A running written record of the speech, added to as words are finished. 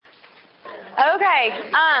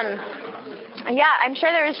Okay. Yeah, I'm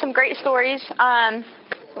sure there was some great stories. Might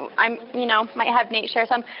have Nate share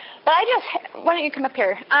some. But why don't you come up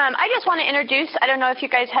here? I just want to introduce, I don't know if you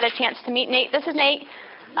guys had a chance to meet Nate. This is Nate.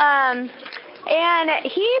 And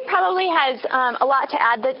he probably has a lot to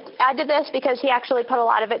add to this because he actually put a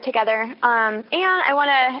lot of it together. And I want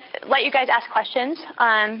to let you guys ask questions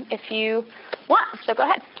if you want. So go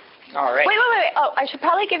ahead. All right. Wait. Oh, I should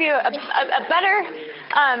probably give you a better.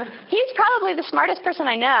 He's probably the smartest person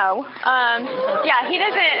I know. Yeah, he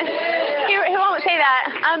doesn't. He won't say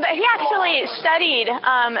that. But he actually studied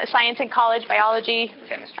science in college, biology,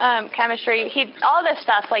 chemistry. All this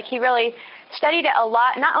stuff. Like he really studied it a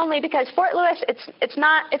lot. Not only because Fort Lewis, it's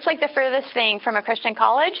like the furthest thing from a Christian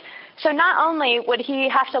college. So not only would he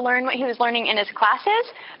have to learn what he was learning in his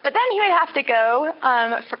classes, but then he would have to go,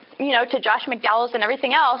 to Josh McDowell's and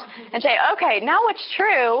everything else and say, okay, now what's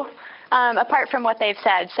true apart from what they've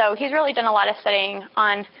said. So he's really done a lot of studying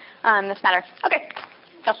on this matter. Okay.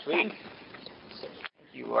 Sweet. Thank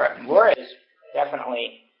you, Laura. Laura is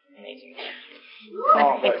definitely amazing.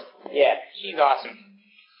 Oh, but yeah, she's awesome.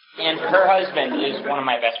 And her husband is one of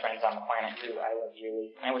my best friends on the planet, who I love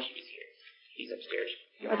dearly. I wish he was here. He's upstairs.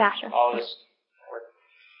 All this work.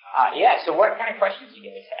 So what kind of questions do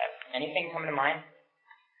you guys have? Anything coming to mind on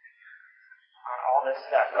all this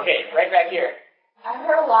stuff? Okay, right back here. I've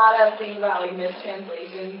heard a lot of things about like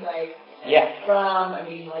mistranslations, from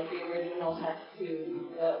the original text to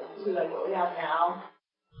what we have now.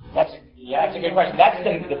 That's a good question. That's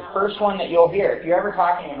the first one that you'll hear. If you're ever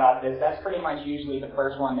talking about this, that's pretty much usually the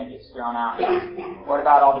first one that gets thrown out. What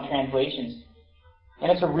about all the translations?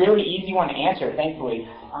 And it's a really easy one to answer, thankfully.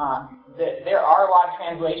 There are a lot of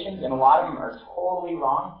translations, and a lot of them are totally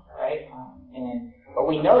wrong, right? But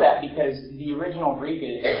we know that because the original Greek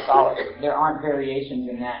is solid. There aren't variations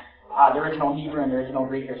in that. The original Hebrew and the original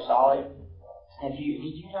Greek are solid. Did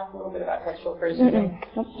you talk a little bit about textual criticism?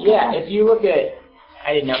 Yeah, if you look at,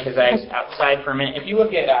 I didn't know because I was outside for a minute. If you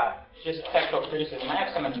look at just textual criticism, I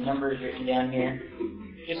have some of the numbers written down here,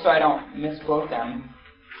 just so I don't misquote them.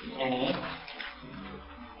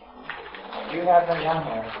 I do have them down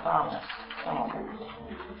here, I promise. Come on.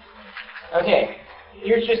 Okay,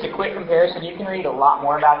 here's just a quick comparison. You can read a lot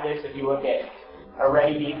more about this if you look at A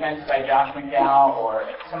Ready Defense by Josh McDowell, or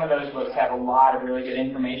some of those books have a lot of really good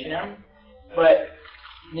information in them. But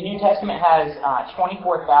the New Testament has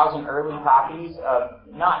 24,000 early copies of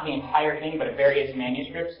not the entire thing, but of various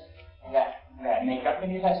manuscripts that make up the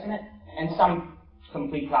New Testament, and some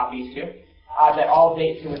complete copies too. That all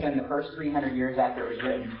date to within the first 300 years after it was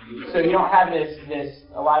written. So you don't have this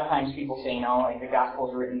a lot of times people say, the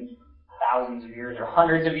Gospels were written thousands of years or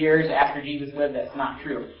hundreds of years after Jesus lived. That's not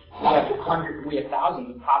true. We have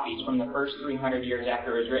thousands of copies from the first 300 years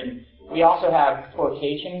after it was written. We also have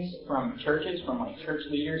quotations from churches, from church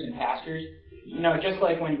leaders and pastors. Just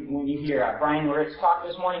like when you hear Brian Luritz's talk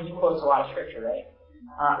this morning, he quotes a lot of scripture, right?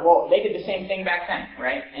 They did the same thing back then,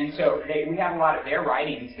 right? And so we have a lot of their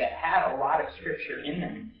writings that had a lot of scripture in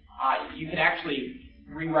them. You could actually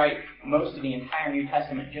rewrite most of the entire New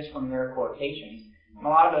Testament just from their quotations. And a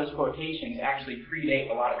lot of those quotations actually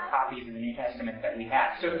predate a lot of the copies of the New Testament that we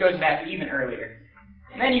have. So it goes back even earlier.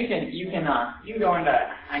 And then you can go into,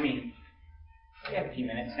 we have a few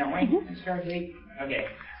minutes, don't we? Okay.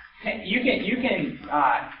 You can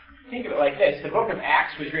think of it like this. The book of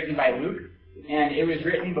Acts was written by Luke. And it was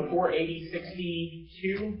written before AD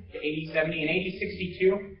 62 to AD 70. In AD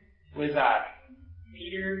 62 was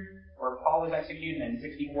Peter, or Paul was executed, and in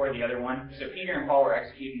 64 the other one. So Peter and Paul were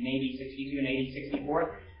executed in AD 62 and AD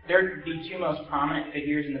 64. They're the two most prominent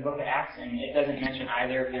figures in the book of Acts, and it doesn't mention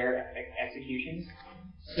either of their executions.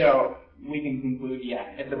 So we can conclude,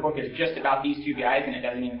 if the book is just about these two guys and it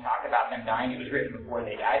doesn't even talk about them dying, it was written before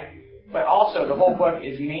they died. But also, the whole book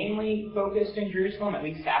is mainly focused in Jerusalem. At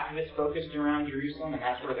least half of it's focused around Jerusalem, and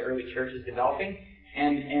that's where the early church is developing.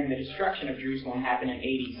 And the destruction of Jerusalem happened in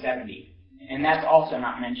AD 70. And that's also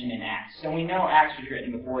not mentioned in Acts. So we know Acts was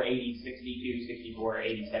written before AD 62, 64, or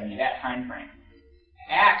AD 70, that time frame.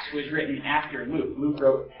 Acts was written after Luke. Luke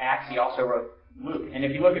wrote Acts, he also wrote Luke. And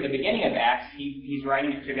if you look at the beginning of Acts, he's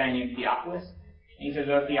writing it to a guy named Theophilus. And he says,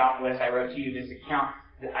 Theophilus, I wrote to you this account.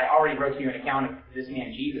 I already wrote to you an account of this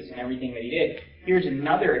man Jesus and everything that he did. Here's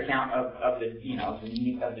another account of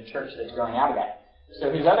the church that's growing out of that.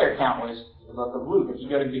 So his other account was the book of Luke. If you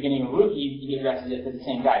go to the beginning of Luke, he addresses it to the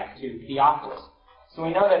same guy, to Theophilus. So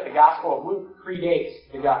we know that the Gospel of Luke predates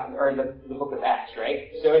the book of Acts,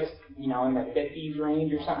 right? So it's in the 50s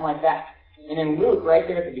range or something like that. And in Luke, right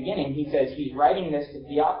there at the beginning, he says he's writing this to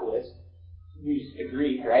Theophilus, who's a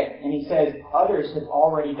Greek, right? And he says others have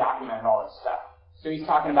already documented all this stuff. So he's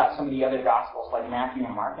talking about some of the other Gospels, like Matthew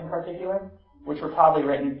and Mark in particular, which were probably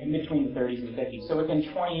written in between the 30s and 50s. So within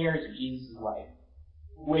 20 years of Jesus' life,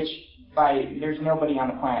 which there's nobody on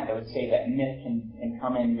the planet that would say that myth can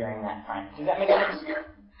come in during that time. Does that make sense?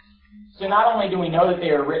 So not only do we know that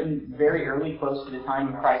they were written very early, close to the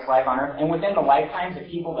time of Christ's life on earth, and within the lifetimes of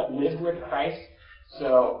people that lived with Christ,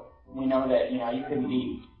 so we know that, you couldn't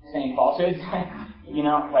be saying falsehoods,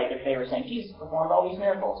 like if they were saying, Jesus performed all these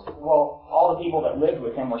miracles. Well, all the people that lived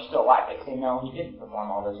with him were still alive. They say, no, he didn't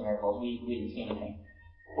perform all those miracles. We didn't see anything.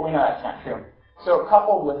 But we know that's not true. So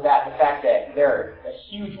coupled with that, the fact that there are a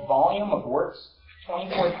huge volume of works,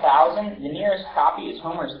 24,000. The nearest copy is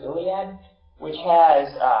Homer's Iliad, which has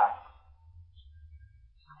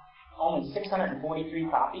only 643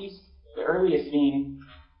 copies, the earliest being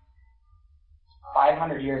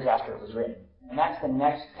 500 years after it was written. And that's the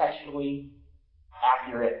next textually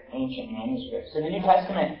accurate ancient manuscript. So the New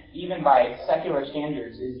Testament, even by secular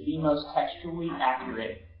standards, is the most textually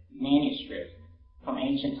accurate manuscript from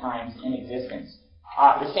ancient times in existence.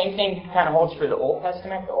 The same thing kind of holds for the Old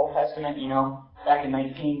Testament. The Old Testament, back in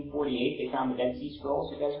 1948, they found the Dead Sea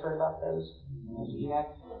Scrolls. You guys heard about those?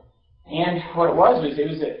 And what it was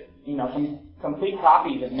complete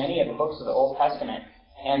copies of many of the books of the Old Testament.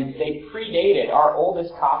 And they predated our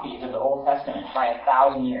oldest copies of the Old Testament by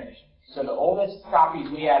 1,000 years. So the oldest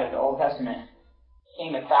copies we had of the Old Testament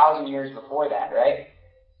came 1,000 years before that, right?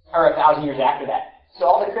 Or 1,000 years after that. So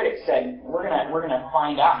all the critics said, we're gonna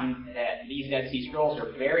find out that these Dead Sea Scrolls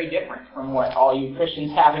are very different from what all you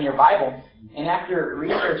Christians have in your Bible. And after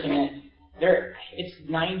researching it, it's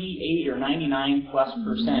 98 or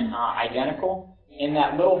 99+% identical. And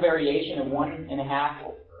that little variation of 1.5%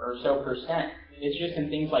 or so it's just in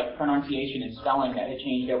things like pronunciation and spelling that had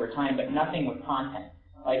changed over time, but nothing with content.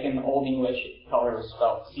 Like in the Old English, color was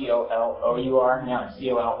spelled C-O-L-O-U-R, now it's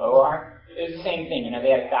C-O-L-O-R. It was the same thing. They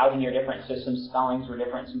had 1,000-year difference systems. Spellings were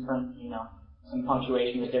different. Some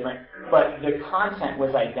punctuation was different. But the content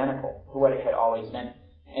was identical to what it had always been.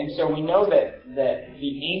 And so we know that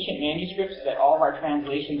the ancient manuscripts that all of our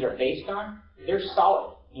translations are based on, they're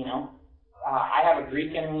solid, I have a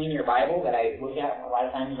Greek interlinear Bible that I look at a lot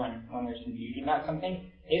of times when there's confusion about something.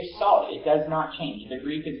 It's solid. It does not change. The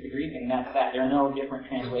Greek is the Greek, and that's that. There are no different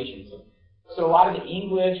translations. So a lot of the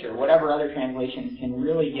English or whatever other translations can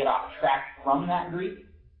really get off track from that Greek.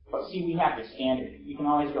 But see, we have the standard. You can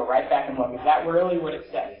always go right back and look. Is that really what it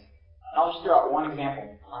says? I'll just throw out one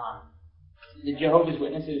example. The Jehovah's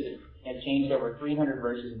Witnesses have changed over 300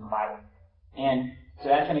 verses in the Bible. And so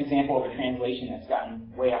that's an example of a translation that's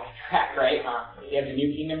gotten way off track, right? You have the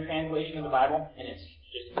New Kingdom translation of the Bible, and it's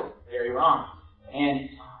just very wrong. And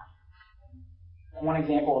one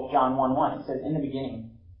example of John 1:1, it says, in the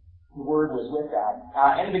beginning, the Word was with God.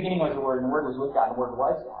 In the beginning was the Word, and the Word was with God, and the Word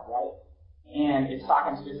was God, right? And it's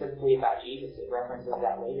talking specifically about Jesus. It references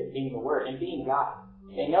that later, being the Word and being God.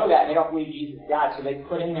 They know that, and they don't believe Jesus is God, so they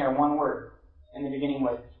put in there one word. In the beginning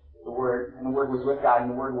was the Word, and the Word was with God, and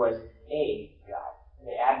the Word was a God.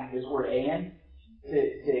 They added this word a in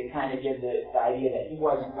to kind of give the idea that he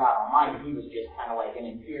wasn't God Almighty. He was just kind of like an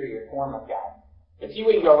inferior form of God. But see,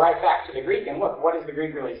 we can go right back to the Greek and look, what does the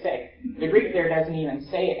Greek really say? The Greek there doesn't even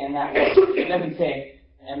say it in that way. It doesn't say,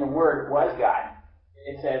 and the Word was God.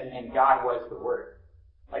 It says, and God was the Word.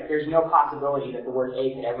 Like, there's no possibility that the word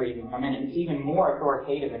a could ever even come in. And it's even more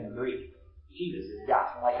authoritative in the Greek. Jesus is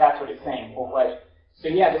God. Like, that's what it's saying, full-fledged. So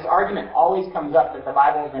yeah, this argument always comes up that the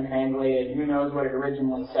Bible has been translated, who knows what it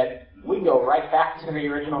originally said. We go right back to the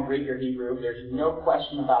original Greek or Hebrew. There's no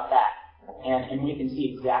question about that. And we can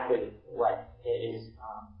see exactly what it is,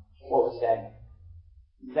 what was said.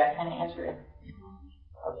 Does that kind of answer it?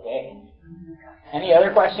 Okay. Any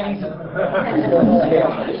other questions? I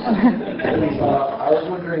was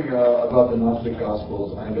wondering about the Gnostic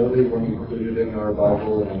Gospels. I know they weren't included in our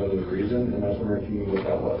Bible, and I know there's a reason, and I was wondering if you knew what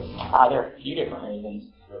that was. There are a few different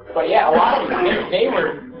reasons. But yeah, a lot of them,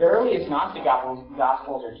 the earliest Gnostic Gospels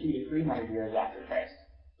are 200 to 300 years after Christ.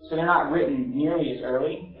 So they're not written nearly as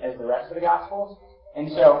early as the rest of the Gospels.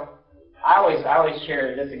 And so I always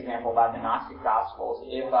share this example about the Gnostic Gospels.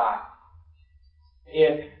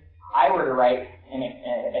 If I were to write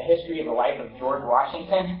a history of the life of George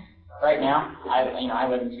Washington right now, I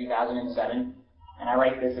live in 2007, and I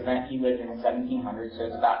write this event. He lived in the 1700s, so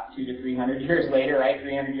it's about 200 to 300 years later, right?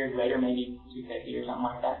 300 years later, maybe 250 or something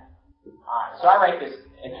like that. So I write this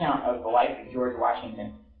account of the life of George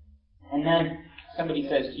Washington, and then somebody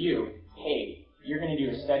says to you, "Hey, you're going to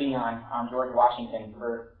do a study on George Washington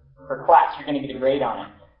for class. You're going to get a grade on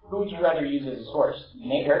it. Who would you rather use as a source?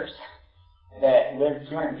 Nate Herbst, that lived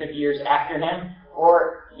 250 years after him,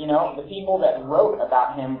 Or, the people that wrote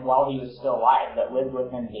about him while he was still alive, that lived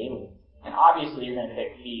with him daily. And obviously you're going to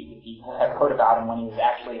pick the people that wrote about him when he was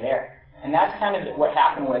actually there. And that's kind of what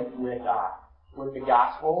happened with the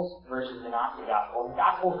Gospels versus the Gnostic Gospels. The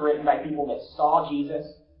Gospels were written by people that saw Jesus.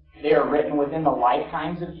 They were written within the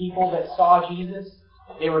lifetimes of people that saw Jesus.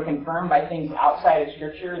 They were confirmed by things outside of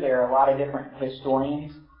Scripture. There are a lot of different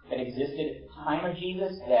historians that existed at the time of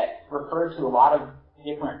Jesus that referred to a lot of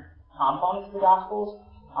different components of the Gospels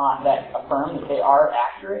that affirm that they are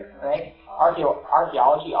accurate, right?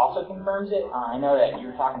 Archaeology also confirms it. I know that you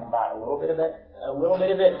were talking about a little bit of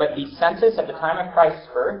it, but the census at the time of Christ's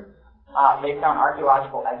birth, they found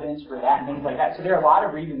archaeological evidence for that and things like that. So there are a lot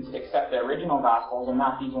of reasons to accept the original Gospels and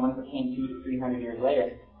not these ones that came 200 to 300 years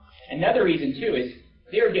later. Another reason, too, is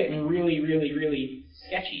they were getting really, really, really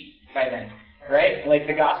sketchy by then, right? Like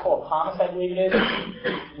the Gospel of Thomas, I believe it is,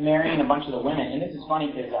 marrying a bunch of the women. And this is funny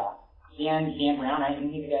because Dan Brown, I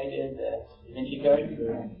think the guy did the Da Vinci Code.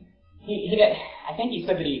 I think he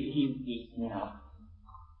said that he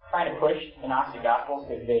trying to push the Gnostic Gospels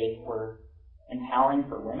because they were empowering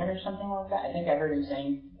for women or something like that. I think I heard him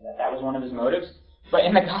saying that was one of his motives. But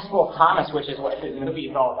in the Gospel of Thomas, which is what his movie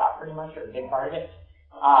is all about pretty much, or a big part of it,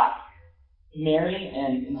 Mary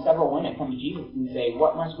and several women come to Jesus and say,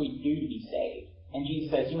 "What must we do to be saved?" And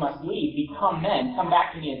Jesus says, "You must leave, become men, come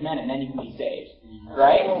back to me as men, and then you can be saved."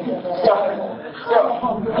 Right? So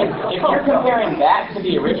if you're comparing that to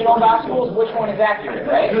the original Gospels, which one is accurate,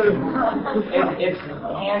 right? It's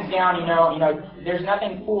hands down, there's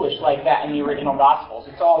nothing foolish like that in the original Gospels.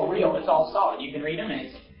 It's all real. It's all solid. You can read them, and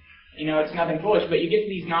it's nothing foolish. But you get to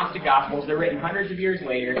these Gnostic Gospels, they're written hundreds of years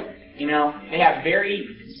later. They have very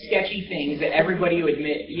sketchy things that everybody would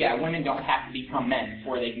admit, yeah, women don't have to become men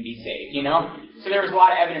before they can be saved, So there was a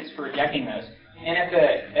lot of evidence for rejecting those. And at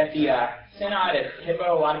the Synod at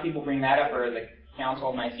Hippo, a lot of people bring that up, or the Council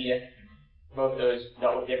of Nicaea. Both those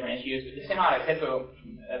dealt with different issues. But the Synod at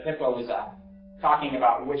Hippo was talking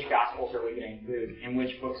about which Gospels are we going to include and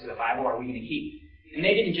which books of the Bible are we going to keep. And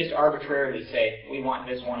they didn't just arbitrarily say, we want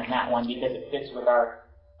this one and that one because it fits with our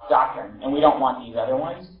doctrine, and we don't want these other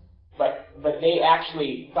ones. But they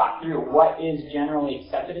actually thought through what is generally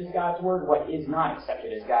accepted as God's Word, what is not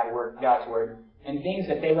accepted as God's Word. And things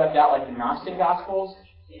that they left out, like the Gnostic Gospels,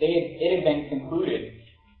 it had been concluded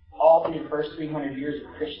all through the first 300 years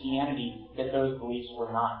of Christianity that those beliefs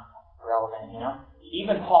were not relevant,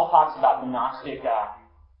 Even Paul talks about the Gnostic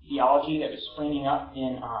theology that was springing up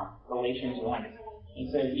in Galatians 1. He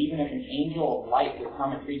says, even if an angel of light would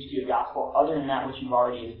come and preach to you a gospel other than that which you've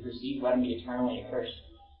already received, let him be eternally accursed.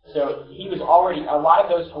 So he was already, a lot of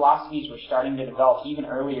those philosophies were starting to develop even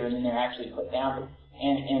earlier than they're actually put down.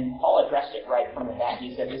 And Paul addressed it right from the bat.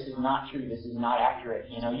 He said, this is not true, this is not accurate.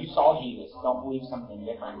 You saw Jesus, don't believe something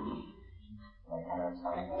different.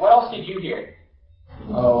 What else did you hear?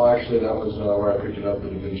 Oh, actually, that was where I picked it up, the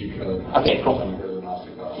Da Vinci Code. Okay, cool.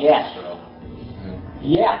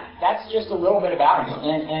 Yeah, that's just a little bit about him.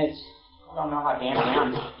 And it's, I don't know how Dan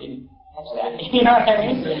Brown didn't catch that. You know what I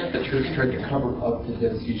mean? The church tried to cover up the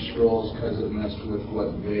Dead Sea Scrolls because it messed with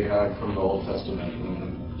what they had from the Old Testament.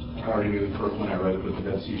 And I already knew the first when I read it, but the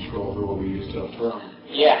Dead Sea Scrolls are what we used to affirm.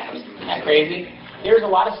 Yeah, isn't that crazy? There's a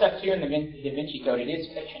lot of stuff too in the Da Vinci Code. It is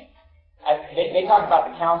fiction. They talk about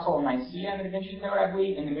the Council of Nicaea in the Da Vinci Code, I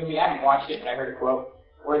believe, in the movie. I haven't watched it, but I heard a quote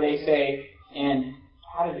where they say, and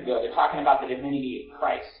how does it go? They're talking about the divinity of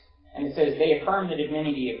Christ. And it says they affirmed the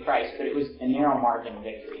divinity of Christ, but it was a narrow margin of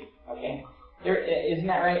victory. Okay? Isn't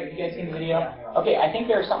that right? Have you guys seen the video? Okay, I think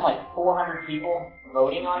there are something like 400 people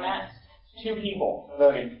voting on that. 2 people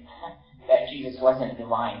voted that Jesus wasn't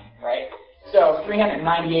divine, right? So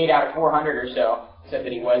 398 out of 400 or so said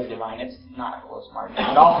that he was divine. It's not a close margin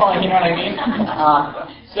at all, you know what I mean?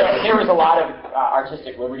 So there was a lot of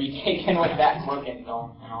artistic liberty taken with that book and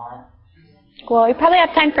film and all that. Well, we probably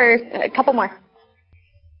have time for a couple more.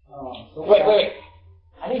 Wait.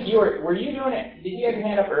 I think were you doing it? Did you have your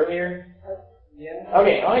hand up earlier? Yeah.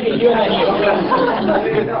 Okay, let me get you and then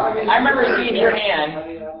you. I remember seeing your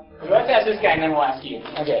hand. Let's ask this guy and then we'll ask you.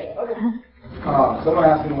 Okay. Someone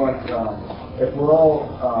asked me once, if we're all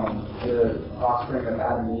the offspring of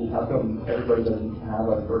Adam and Eve, how come everybody doesn't have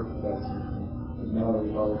a birth defense?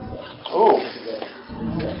 Ooh.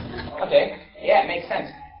 Okay. Yeah, it makes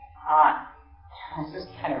sense. This is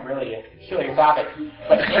kind of really a peculiar topic,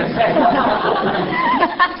 but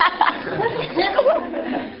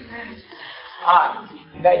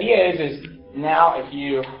the idea is now if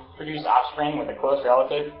you produce offspring with a close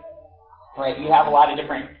relative, right, you have a lot of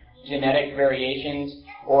different genetic variations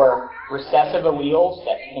or recessive alleles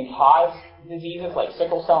that can cause diseases like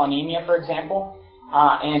sickle cell anemia, for example.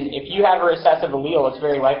 And if you have a recessive allele, it's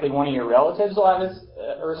very likely one of your relatives will have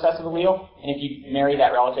a recessive allele. And if you marry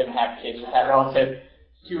that relative and have kids with that relative,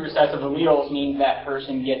 2 recessive alleles means that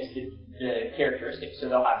person gets the characteristics, so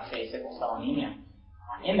they'll have, say, sickle cell anemia.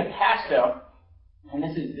 In the past, though, and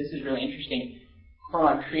this is really interesting, from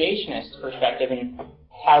a creationist perspective, and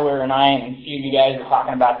Tyler and I and a few of you guys were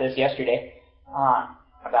talking about this yesterday,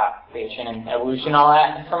 about creation and evolution and all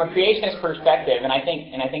that. From a creationist perspective, and I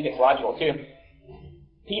think it's logical too,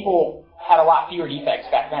 people had a lot fewer defects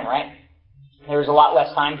back then, right? There was a lot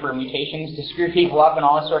less time for mutations to screw people up and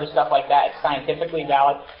all this sort of stuff like that. It's scientifically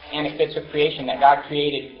valid, and it fits with creation, that God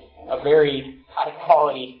created a very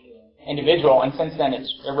high-quality individual, and since then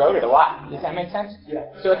it's eroded a lot. Does that make sense? Yeah.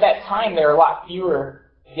 So at that time, there were a lot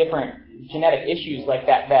fewer different genetic issues like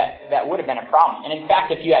that would have been a problem. And in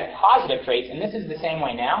fact, if you had positive traits, and this is the same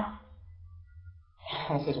way now,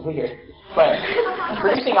 this is weird, but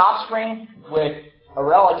producing offspring with a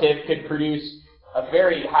relative could produce a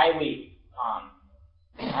very highly,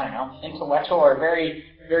 intellectual or very,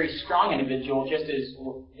 very strong individual just as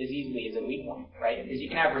easily as a weak one, right? Because you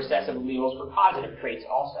can have recessive alleles for positive traits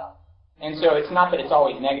also. And so it's not that it's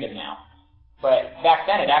always negative now, but back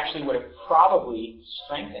then it actually would have probably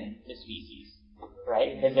strengthened the species,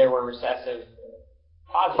 right? Because there were recessive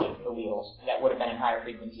positive alleles that would have been in higher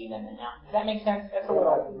frequency than now. Does that make sense? That's a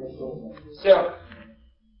little... So,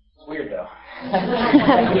 it's weird though.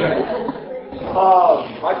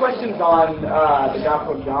 My question's on the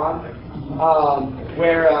Gospel of John,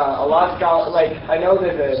 where a lot of scholars, I know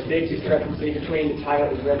there's a big discrepancy between the time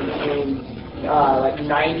it was written between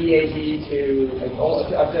 90 AD to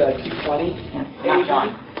up to 220 AD. Not John.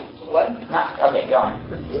 What? Okay, go on.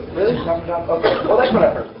 Really? Not John? Okay. Well, that's what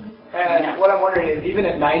I've heard. And what I'm wondering is, even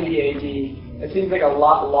at 90 AD, it seems like a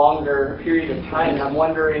lot longer period of time. And I'm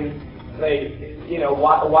wondering,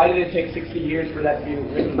 why did it take 60 years for that to be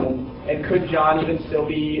written? And could John even still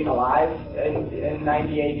be alive in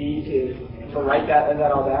 90 AD to write that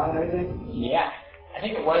all down and everything? Yeah. I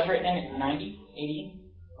think it was written in 90 AD.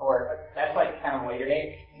 Or that's kind of a later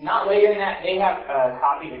date. Not later than that, they have a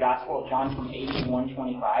copy of the Gospel of John from AD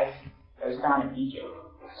 125 that was found in Egypt.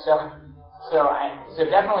 So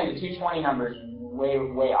definitely the 220 number is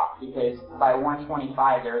way off, because by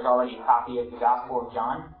 125 there was already a copy of the Gospel of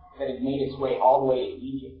John that had made its way all the way to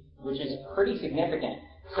Egypt, which is pretty significant.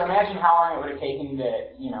 So imagine how long it would have taken to,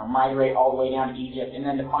 migrate all the way down to Egypt and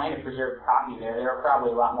then to find a preserved copy there. There are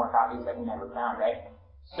probably a lot more copies that we never found, right?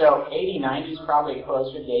 So 80-90 is probably a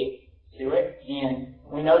closer date to it, and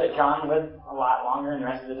we know that John lived a lot longer than the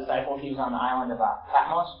rest of the disciples. He was on the island of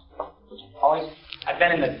Patmos, which I've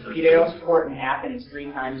been in the Piraeus port in Athens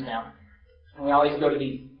 3 times now, and we always go to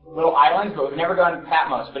these little islands, but we've never gone to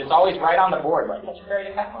Patmos, but it's always right on the board, let's ferry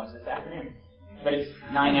to Patmos this afternoon. But it's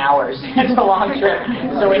 9 hours. It's a long trip,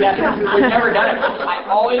 so we've never done it. I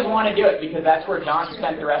always want to do it because that's where John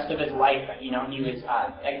spent the rest of his life. He was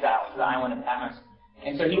exiled to the island of Patmos.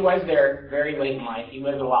 And so he was there very late in life. He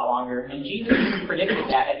lived a lot longer. And Jesus predicted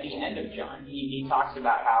that at the end of John. He talks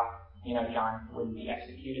about how, John wouldn't be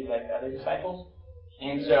executed like the other disciples.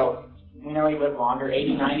 And so we know he lived longer.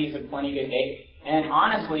 80-90 is a plenty good date. And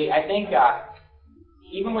honestly, I think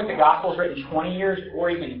even with the Gospels written 20 years or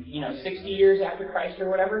even, 60 years after Christ or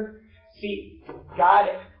whatever, see, God,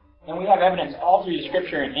 and we have evidence all through the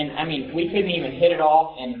Scripture, and we couldn't even hit it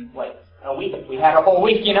all in, a week. We had a whole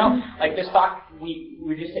week, Like this talk, we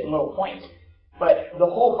were just hitting little points. But the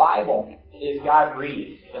whole Bible is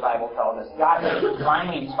God-breathed, the Bible tells us. God has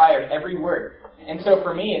divinely inspired every word. And so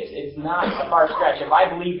for me, it's not a far stretch. If I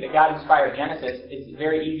believe that God inspired Genesis, it's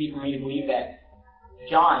very easy for me to believe that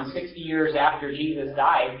John, 60 years after Jesus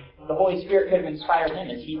died, the Holy Spirit could have inspired him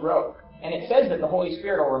as he wrote. And it says that the Holy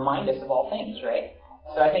Spirit will remind us of all things, right?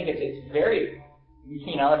 So I think it's very,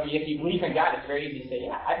 if you believe in God, it's very easy to say,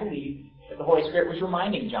 yeah, I believe that the Holy Spirit was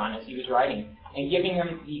reminding John as he was writing and giving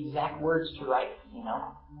him the exact words to write, and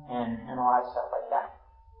a lot of stuff like that.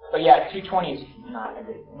 But yeah, 220 is not a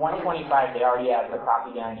good. 125, they already have the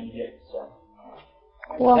copy down in Egypt, so.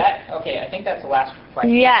 Well, Okay, I think that's the last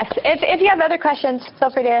question. Yes. If you have other questions, feel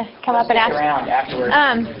free to come up and ask. Around afterwards.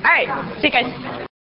 All right. See you guys.